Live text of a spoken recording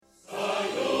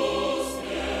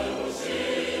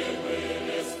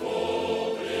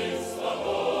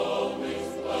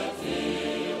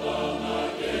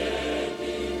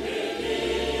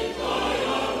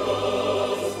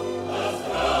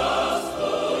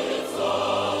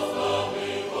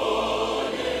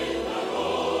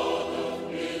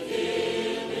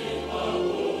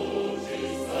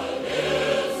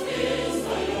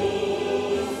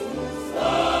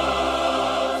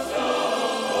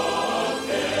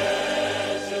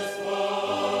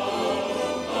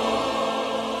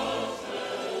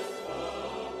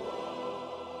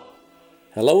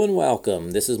Hello and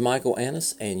welcome. This is Michael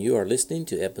Annis, and you are listening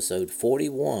to episode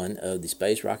 41 of the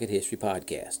Space Rocket History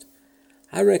Podcast.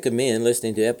 I recommend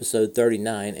listening to episode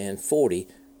 39 and 40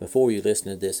 before you listen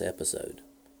to this episode.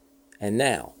 And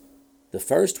now, the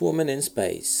first woman in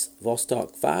space,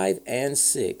 Vostok 5 and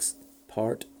 6,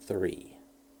 Part 3.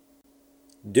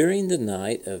 During the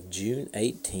night of June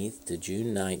 18th to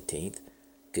June 19th,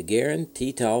 Gagarin,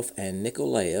 Titov, and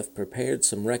Nikolaev prepared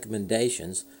some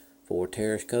recommendations for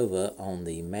Tereshkova on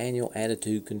the manual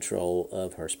attitude control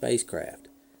of her spacecraft.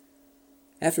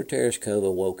 After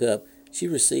Tereshkova woke up, she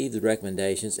received the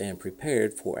recommendations and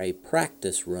prepared for a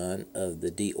practice run of the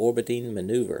deorbiting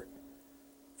maneuver.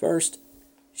 First,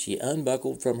 she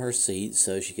unbuckled from her seat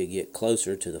so she could get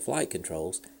closer to the flight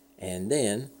controls, and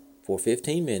then, for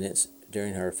 15 minutes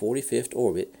during her 45th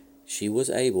orbit, she was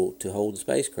able to hold the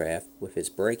spacecraft with its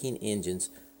braking engines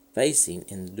facing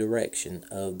in the direction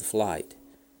of the flight,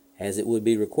 as it would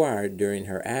be required during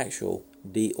her actual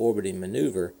deorbiting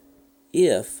maneuver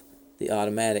if the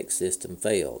automatic system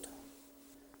failed.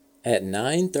 At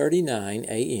 9:39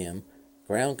 a.m.,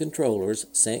 ground controllers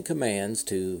sent commands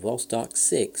to Vostok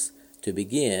 6 to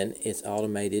begin its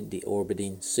automated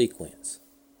deorbiting sequence.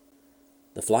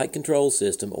 The flight control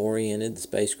system oriented the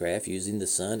spacecraft using the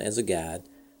sun as a guide,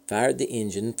 fired the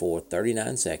engine for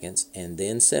 39 seconds, and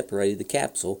then separated the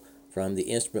capsule from the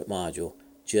instrument module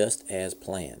just as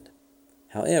planned.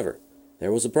 However,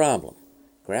 there was a problem.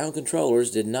 Ground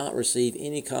controllers did not receive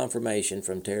any confirmation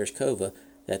from Tereshkova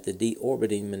that the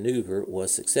deorbiting maneuver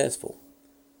was successful.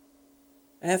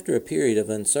 After a period of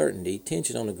uncertainty,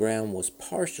 tension on the ground was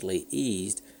partially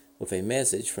eased with a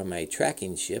message from a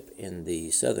tracking ship in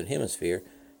the southern hemisphere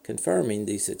confirming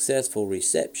the successful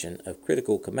reception of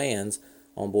critical commands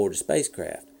on board the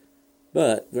spacecraft.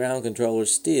 But ground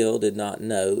controllers still did not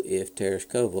know if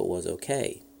Tereshkova was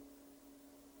okay.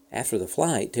 After the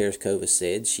flight, Tereshkova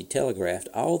said she telegraphed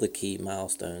all the key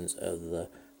milestones of the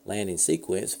landing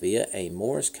sequence via a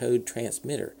Morse code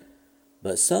transmitter,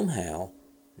 but somehow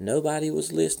nobody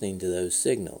was listening to those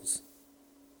signals.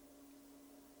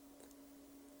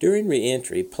 During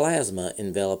re-entry, plasma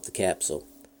enveloped the capsule.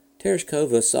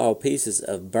 Tereshkova saw pieces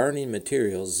of burning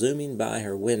material zooming by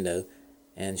her window,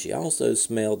 and she also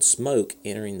smelled smoke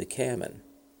entering the cabin.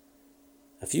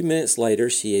 A few minutes later,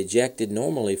 she ejected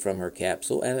normally from her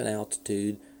capsule at an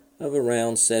altitude of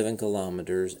around 7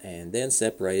 kilometers and then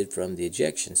separated from the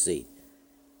ejection seat.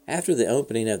 After the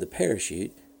opening of the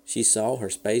parachute, she saw her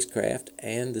spacecraft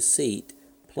and the seat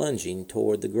plunging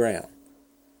toward the ground.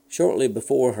 Shortly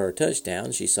before her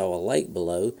touchdown, she saw a lake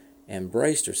below and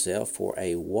braced herself for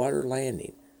a water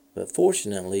landing, but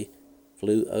fortunately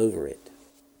flew over it.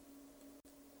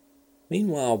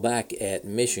 Meanwhile, back at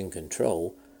Mission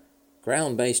Control,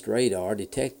 ground-based radar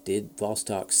detected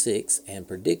Vostok 6 and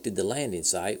predicted the landing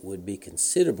site would be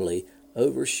considerably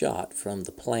overshot from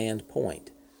the planned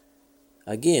point.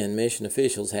 Again, mission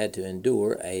officials had to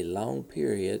endure a long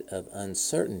period of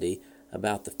uncertainty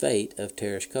about the fate of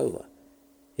Tereshkova.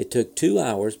 It took 2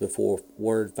 hours before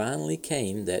word finally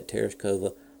came that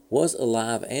Tereshkova was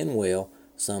alive and well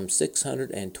some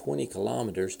 620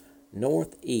 kilometers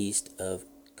northeast of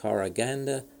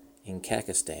Karaganda in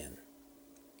Kazakhstan.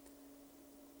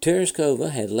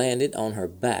 Tereshkova had landed on her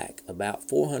back about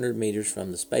 400 meters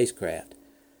from the spacecraft.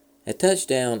 At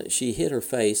touchdown, she hit her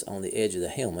face on the edge of the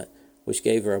helmet, which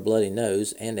gave her a bloody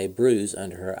nose and a bruise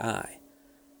under her eye.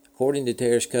 According to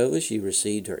Tereshkova, she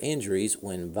received her injuries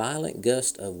when violent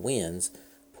gusts of winds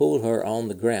pulled her on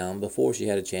the ground before she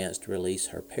had a chance to release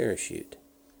her parachute.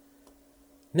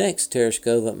 Next,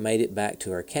 Tereshkova made it back to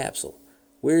her capsule,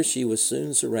 where she was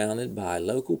soon surrounded by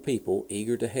local people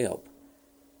eager to help.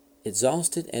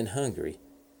 Exhausted and hungry,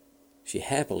 she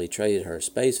happily traded her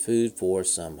space food for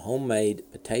some homemade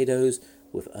potatoes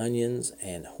with onions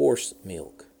and horse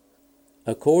milk.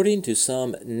 According to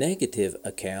some negative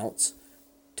accounts,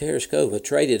 Tereshkova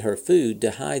traded her food to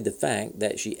hide the fact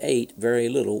that she ate very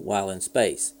little while in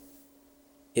space.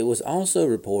 It was also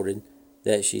reported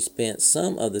that she spent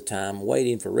some of the time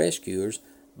waiting for rescuers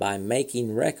by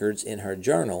making records in her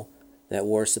journal that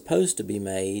were supposed to be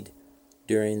made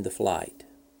during the flight.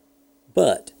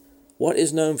 But what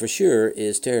is known for sure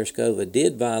is Tereshkova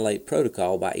did violate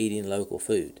protocol by eating local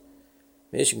food.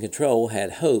 Mission Control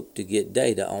had hoped to get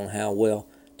data on how well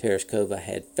Tereshkova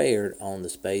had fared on the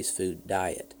space food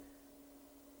diet.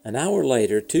 An hour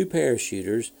later, 2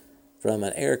 parachuters from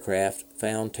an aircraft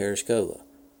found Tereshkova.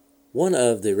 One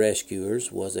of the rescuers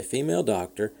was a female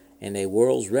doctor and a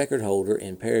world's record holder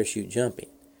in parachute jumping.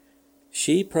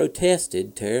 She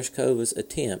protested Tereshkova's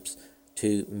attempts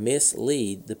to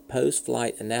mislead the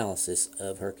post-flight analysis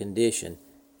of her condition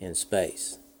in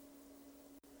space.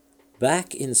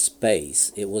 Back in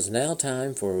space, it was now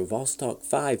time for Vostok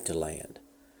 5 to land.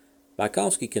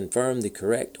 Bykovsky confirmed the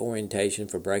correct orientation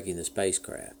for braking the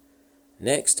spacecraft.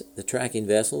 Next, the tracking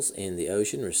vessels in the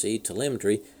ocean received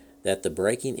telemetry that the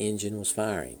braking engine was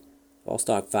firing.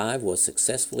 Vostok 5 was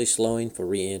successfully slowing for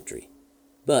re-entry.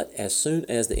 But as soon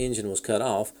as the engine was cut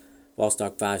off,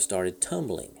 Vostok 5 started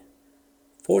tumbling.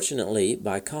 Fortunately,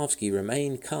 Bykovsky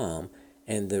remained calm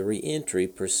and the re-entry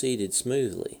proceeded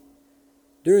smoothly.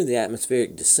 During the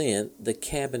atmospheric descent, the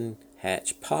cabin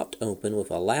hatch popped open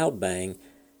with a loud bang,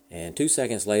 and 2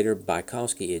 seconds later,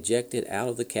 Bykovsky ejected out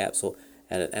of the capsule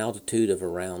at an altitude of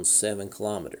around 7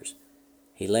 kilometers.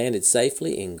 He landed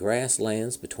safely in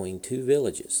grasslands between two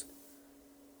villages.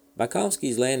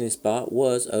 Bykovsky's landing spot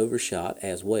was overshot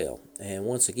as well, and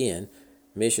once again,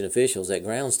 mission officials at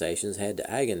ground stations had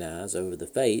to agonize over the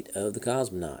fate of the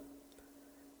cosmonaut.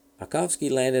 Bykovsky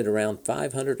landed around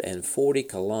 540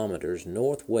 kilometers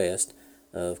northwest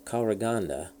of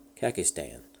Karaganda,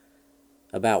 Kakistan.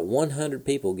 About 100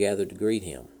 people gathered to greet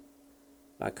him.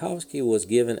 Bykovsky was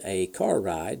given a car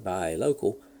ride by a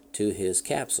local to his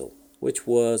capsule, which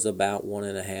was about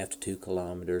 1.5 to 2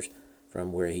 kilometers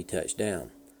from where he touched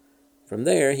down. From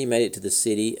there, he made it to the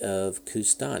city of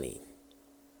Kustani.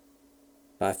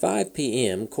 By 5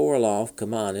 p.m., Korolev,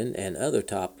 Kamanin, and other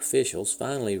top officials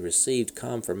finally received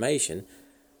confirmation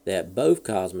that both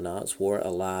cosmonauts were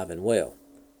alive and well.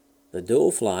 The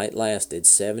dual flight lasted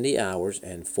 70 hours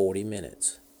and 40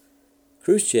 minutes.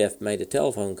 Khrushchev made a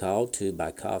telephone call to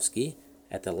Bykovsky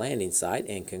at the landing site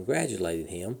and congratulated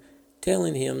him,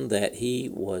 telling him that he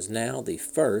was now the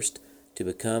first to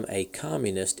become a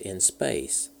communist in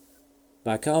space.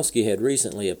 Bykovsky had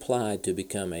recently applied to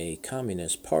become a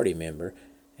Communist Party member,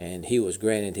 and he was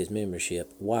granted his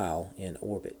membership while in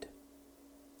orbit.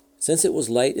 Since it was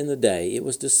late in the day, it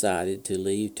was decided to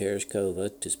leave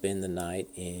Tereshkova to spend the night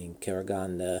in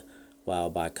Karaganda,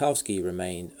 while Bykovsky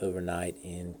remained overnight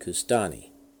in Kustani.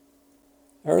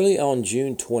 Early on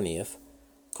June 20th,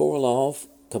 Korolev,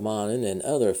 Kamanin, and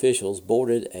other officials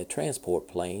boarded a transport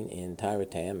plane in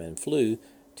Tyuratam and flew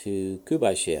to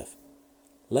Kuybyshev.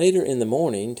 Later in the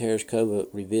morning, Tereshkova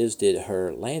revisited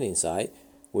her landing site,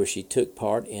 where she took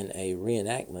part in a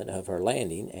reenactment of her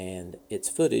landing, and its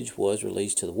footage was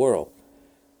released to the world.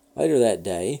 Later that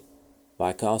day,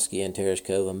 Bykovsky and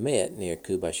Tereshkova met near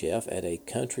Kuybyshev at a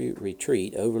country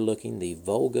retreat overlooking the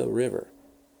Volga River.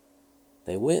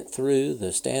 They went through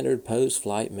the standard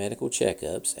post-flight medical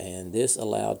checkups, and this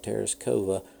allowed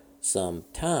Tereshkova some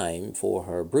time for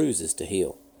her bruises to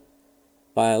heal.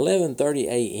 By 11:30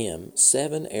 a.m.,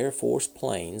 7 Air Force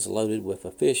planes loaded with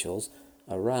officials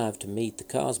arrived to meet the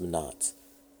cosmonauts,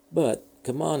 but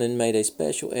Kamanin made a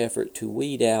special effort to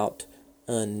weed out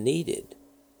unneeded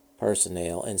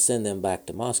personnel and send them back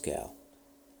to Moscow.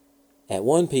 At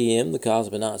 1 p.m., the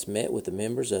cosmonauts met with the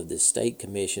members of the State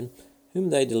Commission,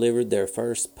 whom they delivered their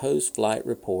first post-flight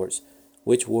reports,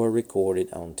 which were recorded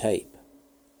on tape.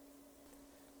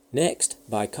 Next,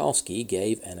 Bykovsky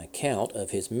gave an account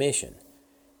of his mission.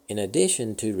 In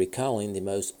addition to recalling the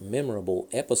most memorable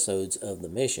episodes of the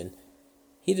mission,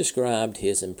 he described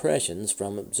his impressions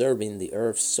from observing the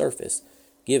Earth's surface,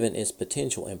 given its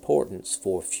potential importance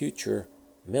for future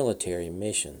military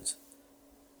missions.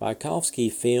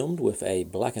 Bykovsky filmed with a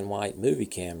black-and-white movie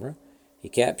camera. He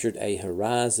captured a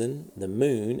horizon, the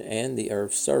moon, and the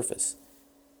Earth's surface.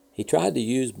 He tried to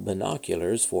use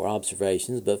binoculars for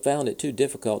observations, but found it too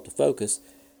difficult to focus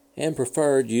and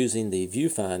preferred using the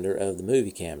viewfinder of the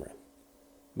movie camera.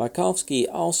 Bykovsky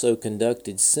also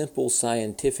conducted simple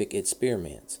scientific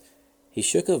experiments. He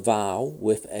shook a vial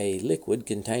with a liquid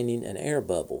containing an air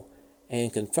bubble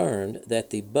and confirmed that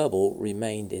the bubble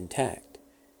remained intact.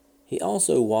 He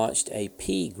also watched a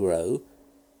pea grow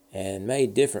and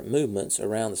made different movements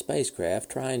around the spacecraft,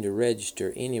 trying to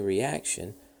register any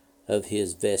reaction of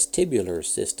his vestibular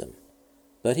system,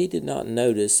 but he did not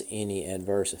notice any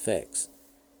adverse effects.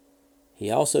 He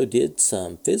also did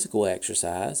some physical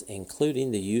exercise,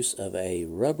 including the use of a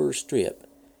rubber strip,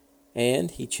 and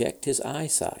he checked his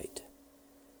eyesight.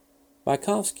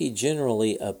 Bykovsky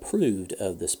generally approved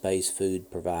of the space food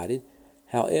provided.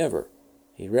 However,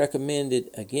 he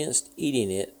recommended against eating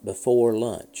it before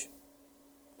lunch.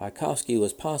 Bykovsky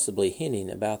was possibly hinting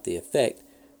about the effect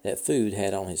that food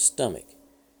had on his stomach.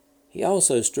 He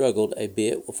also struggled a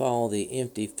bit with all the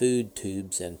empty food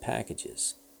tubes and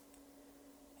packages.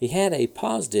 He had a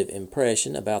positive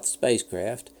impression about the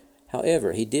spacecraft.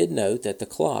 However, he did note that the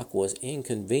clock was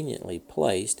inconveniently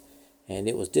placed and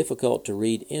it was difficult to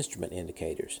read instrument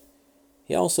indicators.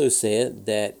 He also said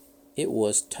that it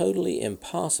was totally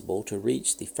impossible to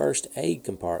reach the first aid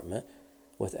compartment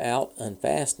without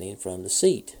unfastening from the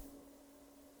seat.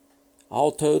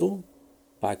 All total,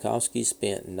 Bykowski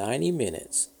spent 90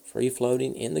 minutes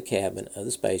free-floating in the cabin of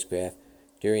the spacecraft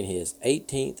during his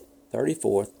 18th,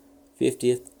 34th,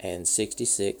 50th, and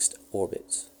 66th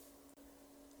orbits.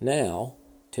 Now,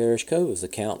 Tereshkova's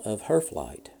account of her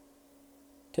flight.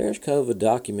 Tereshkova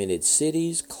documented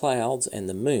cities, clouds, and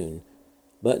the moon,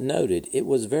 but noted it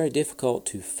was very difficult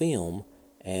to film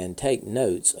and take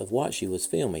notes of what she was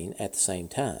filming at the same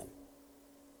time.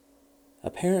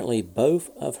 Apparently,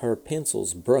 both of her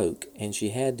pencils broke and she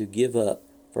had to give up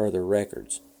further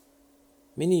records.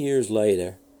 Many years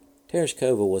later,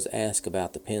 Tereshkova was asked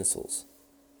about the pencils.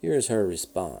 Here is her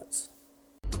response.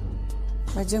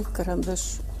 There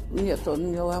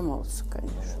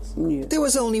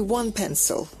was only one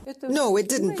pencil. No, it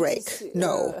didn't break.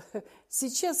 No.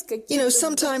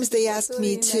 Sometimes they ask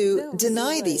me to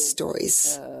deny these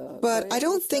stories, but I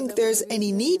don't think there's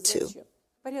any need to.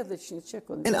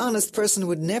 An honest person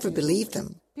would never believe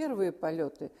them.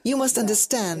 You must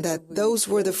understand that those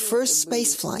were the first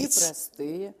space flights.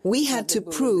 We had to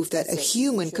prove that a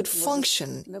human could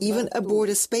function even aboard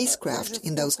a spacecraft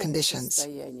in those conditions.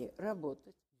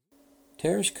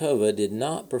 Tereshkova did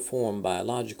not perform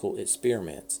biological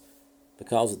experiments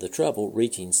because of the trouble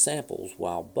reaching samples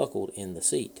while buckled in the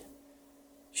seat.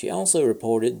 She also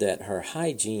reported that her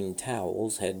hygiene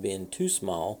towels had been too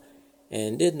small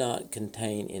and did not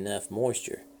contain enough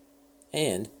moisture,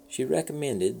 and she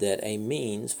recommended that a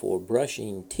means for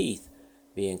brushing teeth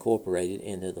be incorporated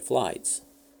into the flights.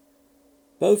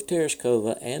 Both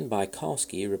Tereshkova and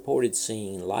Bykowski reported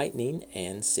seeing lightning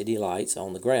and city lights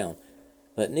on the ground,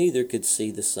 but neither could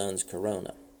see the sun's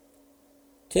corona.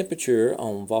 Temperature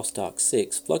on Vostok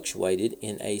 6 fluctuated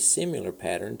in a similar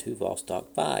pattern to Vostok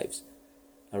 5's,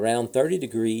 around 30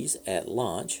 degrees at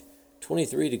launch,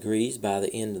 23 degrees by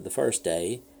the end of the first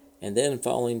day, and then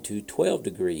falling to 12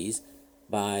 degrees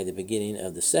by the beginning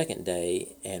of the second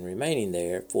day and remaining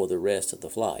there for the rest of the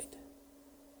flight.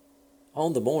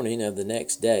 On the morning of the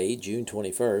next day, June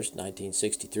 21st,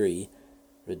 1963,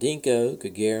 Rudenko,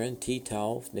 Gagarin,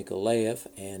 Titov, Nikolaev,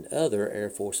 and other Air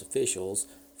Force officials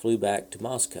flew back to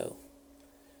Moscow.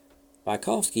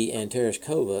 Bykowski and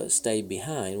Tereshkova stayed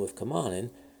behind with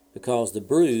Kamanin because the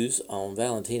bruise on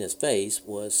Valentina's face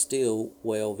was still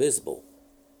well visible.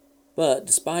 But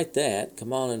despite that,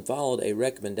 Kamanin followed a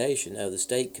recommendation of the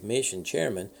State Commission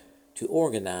chairman to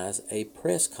organize a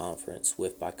press conference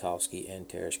with Bykowski and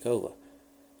Tereshkova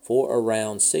for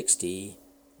around 60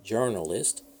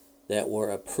 journalists that were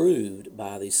approved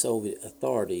by the Soviet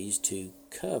authorities to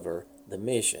cover the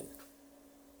mission.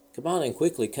 Kamanin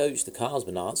quickly coached the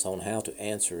cosmonauts on how to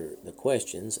answer the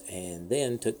questions and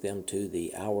then took them to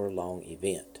the hour-long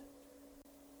event.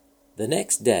 The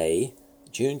next day,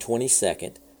 June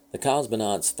 22nd, the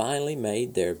cosmonauts finally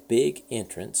made their big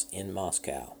entrance in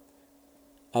Moscow.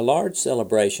 A large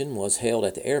celebration was held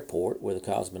at the airport where the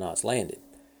cosmonauts landed.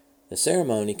 The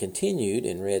ceremony continued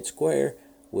in Red Square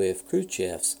with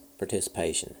Khrushchev's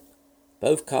participation.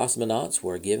 Both cosmonauts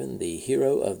were given the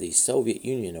Hero of the Soviet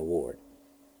Union Award.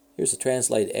 Here's a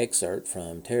translated excerpt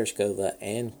from Tereshkova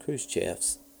and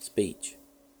Khrushchev's speech.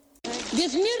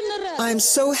 I am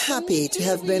so happy to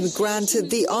have been granted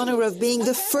the honor of being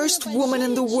the first woman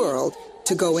in the world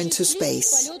to go into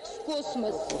space.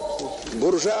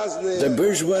 The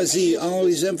bourgeoisie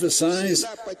always emphasize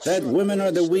that women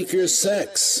are the weaker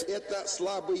sex.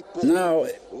 Now,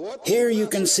 here you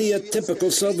can see a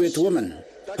typical Soviet woman,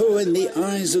 who in the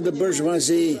eyes of the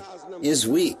bourgeoisie is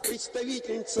weak.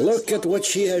 Look at what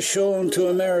she has shown to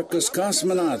America's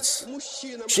cosmonauts.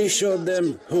 She showed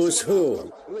them who's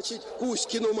who.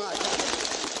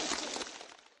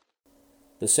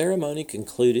 The ceremony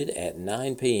concluded at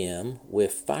 9 p.m.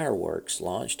 with fireworks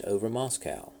launched over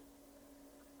Moscow.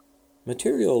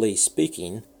 Materially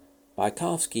speaking,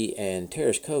 Bykowski and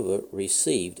Tereshkova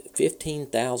received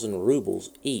 15,000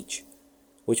 rubles each,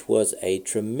 which was a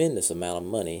tremendous amount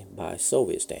of money by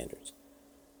Soviet standards.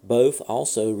 Both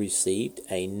also received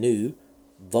a new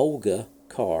Volga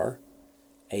car,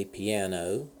 a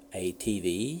piano, a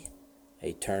TV,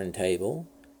 a turntable,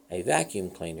 a vacuum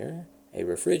cleaner, a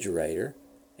refrigerator,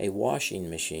 a washing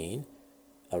machine,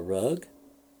 a rug,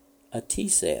 a tea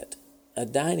set, a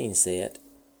dining set,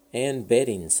 and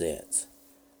bedding sets.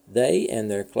 They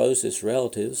and their closest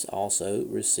relatives also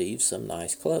received some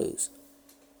nice clothes.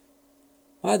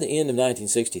 By the end of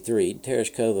 1963,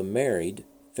 Tereshkova married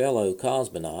fellow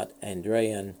cosmonaut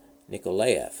Andrei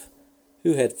Nikolaev,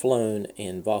 who had flown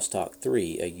in Vostok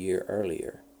 3 a year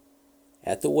earlier.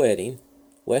 At the wedding,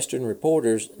 Western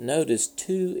reporters noticed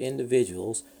two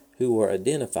individuals who were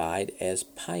identified as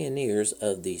pioneers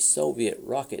of the Soviet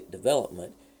rocket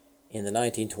development in the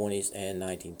 1920s and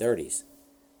 1930s.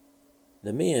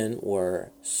 The men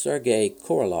were Sergei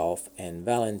Korolev and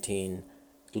Valentin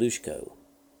Glushko.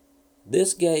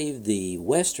 This gave the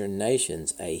Western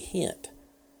nations a hint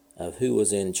of who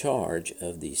was in charge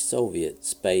of the Soviet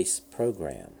space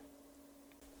program.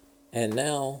 And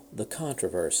now the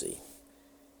controversy.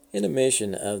 In a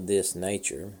mission of this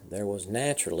nature, there was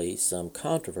naturally some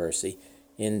controversy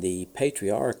in the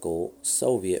patriarchal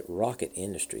Soviet rocket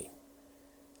industry.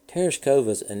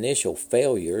 Tereshkova's initial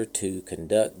failure to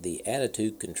conduct the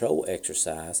attitude control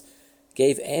exercise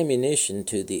gave ammunition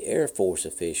to the Air Force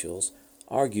officials,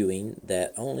 arguing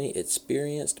that only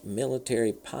experienced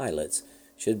military pilots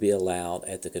should be allowed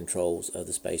at the controls of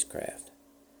the spacecraft.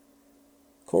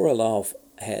 Korolev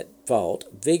had fought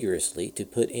vigorously to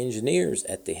put engineers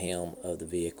at the helm of the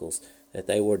vehicles that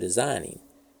they were designing,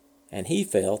 and he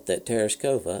felt that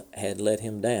Tereshkova had let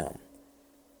him down.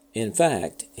 In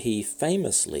fact, he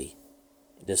famously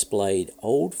displayed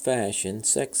old-fashioned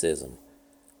sexism,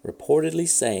 reportedly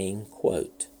saying,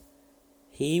 quote,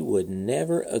 he would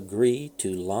never agree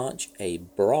to launch a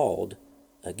broad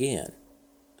again,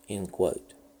 end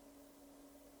quote.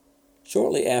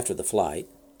 Shortly after the flight,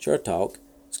 Chertok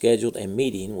scheduled a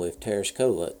meeting with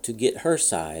Tereshkova to get her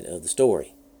side of the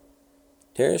story.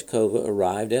 Tereshkova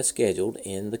arrived as scheduled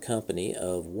in the company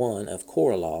of one of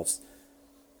Korolev's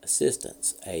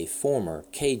assistants, a former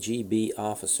KGB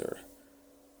officer.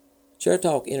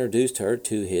 Chertok introduced her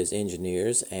to his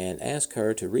engineers and asked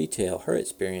her to retell her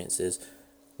experiences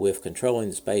with controlling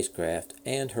the spacecraft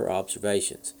and her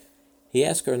observations. He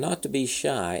asked her not to be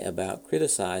shy about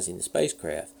criticizing the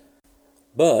spacecraft,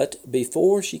 but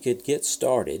before she could get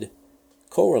started,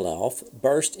 Korolev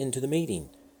burst into the meeting.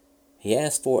 He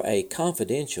asked for a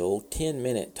confidential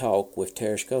 10-minute talk with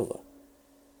Tereshkova.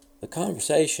 The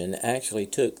conversation actually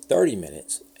took 30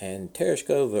 minutes, and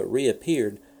Tereshkova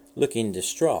reappeared looking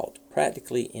distraught,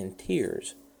 practically in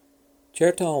tears.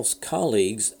 Chertov's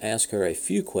colleagues asked her a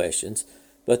few questions,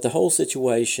 but the whole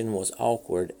situation was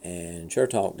awkward, and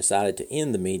Chertok decided to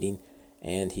end the meeting,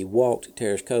 and he walked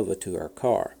Tereshkova to her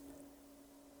car.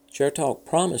 Chertok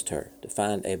promised her to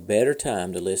find a better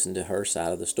time to listen to her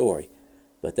side of the story,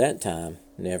 but that time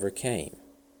never came.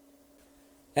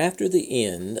 After the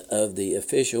end of the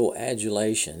official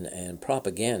adulation and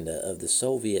propaganda of the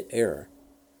Soviet era,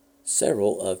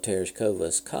 several of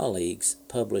Tereshkova's colleagues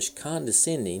published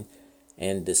condescending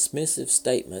and dismissive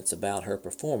statements about her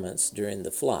performance during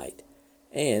the flight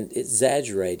and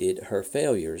exaggerated her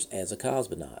failures as a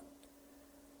cosmonaut.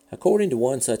 According to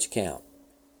one such account,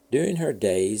 during her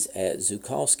days at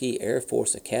Zhukovsky Air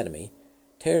Force Academy,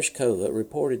 Tereshkova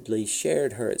reportedly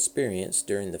shared her experience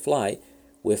during the flight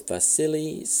with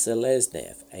Vasily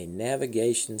Seleznev, a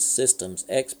navigation systems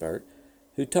expert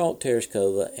who taught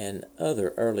Tereshkova and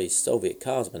other early Soviet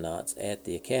cosmonauts at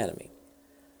the Academy.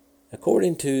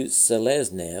 According to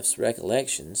Seleznev's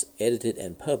recollections, edited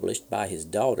and published by his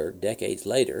daughter decades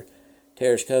later,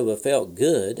 Tereshkova felt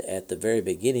good at the very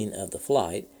beginning of the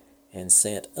flight and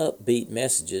sent upbeat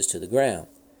messages to the ground.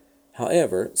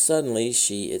 However, suddenly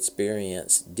she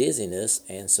experienced dizziness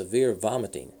and severe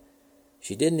vomiting.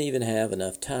 She didn't even have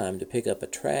enough time to pick up a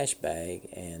trash bag,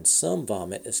 and some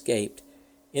vomit escaped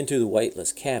into the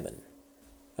weightless cabin.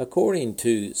 According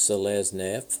to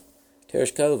Seleznev,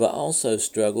 Tereshkova also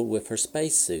struggled with her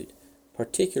spacesuit,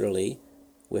 particularly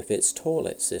with its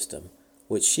toilet system,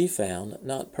 which she found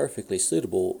not perfectly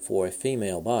suitable for a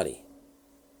female body.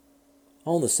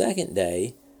 On the second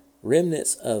day,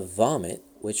 remnants of vomit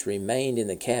which remained in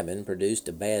the cabin produced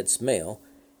a bad smell,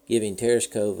 giving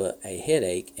Tereshkova a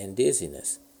headache and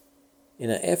dizziness. In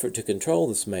an effort to control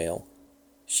the smell,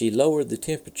 she lowered the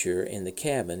temperature in the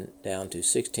cabin down to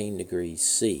 16 degrees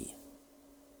C.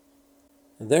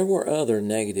 There were other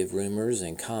negative rumors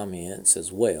and comments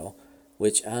as well,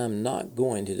 which I'm not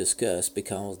going to discuss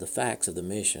because the facts of the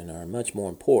mission are much more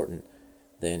important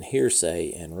than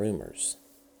hearsay and rumors.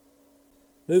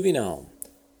 Moving on,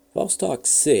 Vostok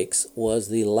 6 was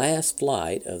the last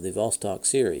flight of the Vostok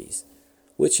series,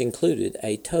 which included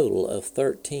a total of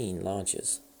 13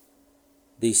 launches.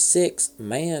 The 6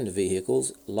 manned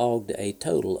vehicles logged a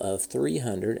total of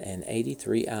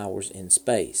 383 hours in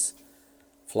space.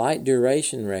 Flight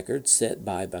duration records set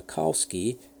by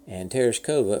Bakovsky and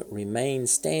Tereshkova remain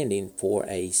standing for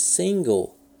a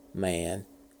single man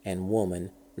and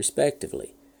woman,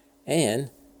 respectively, and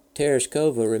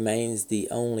Tereshkova remains the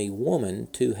only woman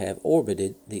to have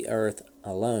orbited the Earth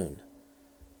alone.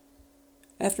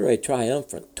 After a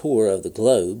triumphant tour of the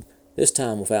globe, this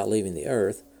time without leaving the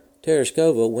Earth,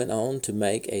 Tereshkova went on to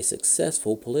make a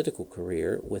successful political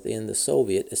career within the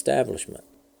Soviet establishment.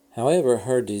 However,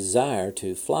 her desire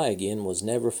to fly again was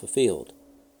never fulfilled.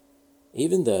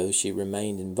 even though she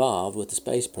remained involved with the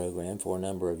space program for a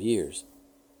number of years.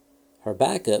 Her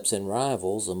backups and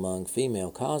rivals among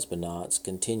female cosmonauts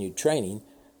continued training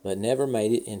but never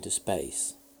made it into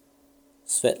space.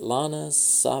 Svetlana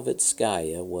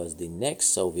Savitskaya was the next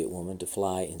Soviet woman to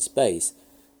fly in space,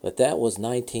 but that was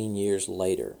 19 years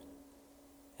later.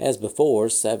 As before,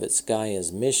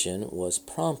 Savitskaya's mission was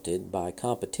prompted by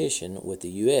competition with the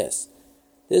U.S.,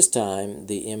 this time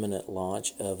the imminent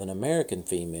launch of an American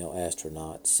female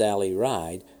astronaut, Sally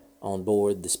Ride, on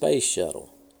board the Space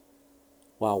Shuttle.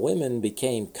 While women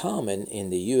became common in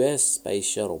the U.S. Space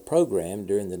Shuttle program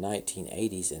during the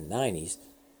 1980s and 90s,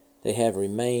 they have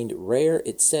remained rare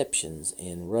exceptions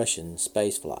in Russian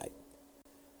spaceflight.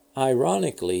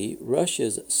 Ironically,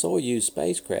 Russia's Soyuz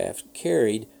spacecraft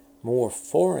carried more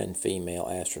foreign female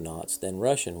astronauts than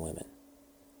Russian women.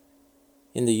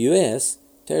 In the U.S.,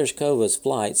 Tereshkova's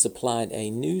flight supplied a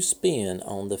new spin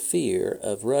on the fear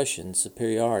of Russian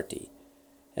superiority,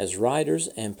 as writers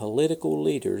and political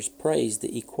leaders praised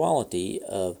the equality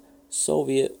of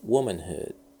Soviet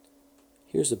womanhood.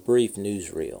 Here's a brief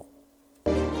newsreel.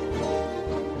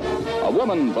 A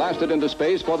woman blasted into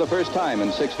space for the first time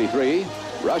in '63.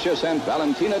 Russia sent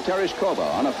Valentina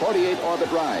Tereshkova on a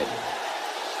 48-orbit ride.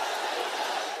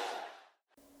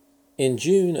 In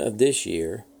June of this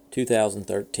year,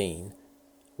 2013,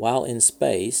 while in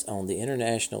space on the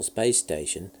International Space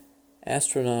Station,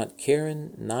 astronaut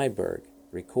Karen Nyberg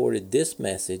recorded this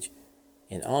message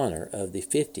in honor of the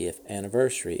 50th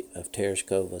anniversary of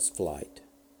Tereshkova's flight.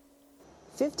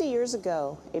 50 years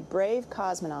ago, a brave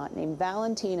cosmonaut named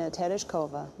Valentina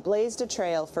Tereshkova blazed a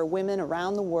trail for women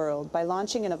around the world by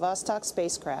launching a Vostok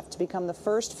spacecraft to become the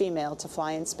first female to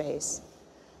fly in space.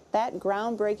 That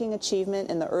groundbreaking achievement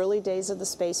in the early days of the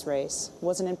space race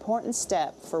was an important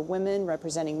step for women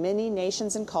representing many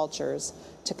nations and cultures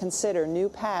to consider new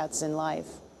paths in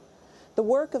life. The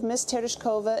work of Miss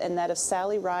Tereshkova and that of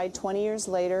Sally Ride 20 years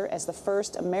later as the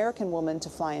first American woman to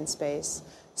fly in space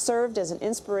served as an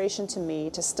inspiration to me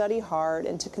to study hard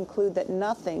and to conclude that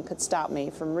nothing could stop me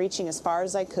from reaching as far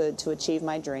as I could to achieve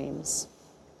my dreams.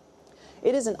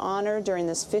 It is an honor during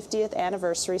this 50th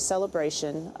anniversary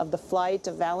celebration of the flight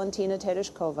of Valentina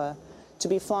Tereshkova to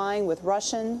be flying with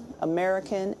Russian,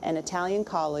 American, and Italian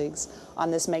colleagues on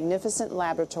this magnificent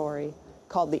laboratory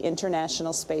called the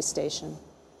International Space Station.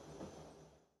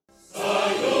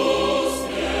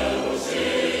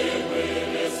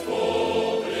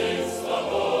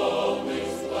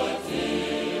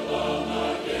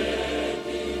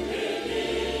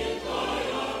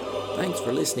 Thanks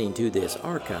for listening to this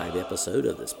archive episode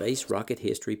of the Space Rocket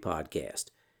History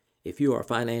Podcast. If you are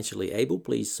financially able,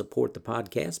 please support the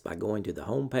podcast by going to the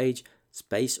homepage,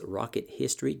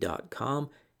 spacerockethistory.com,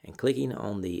 and clicking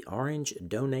on the orange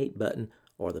Donate button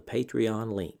or the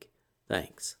Patreon link.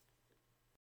 Thanks.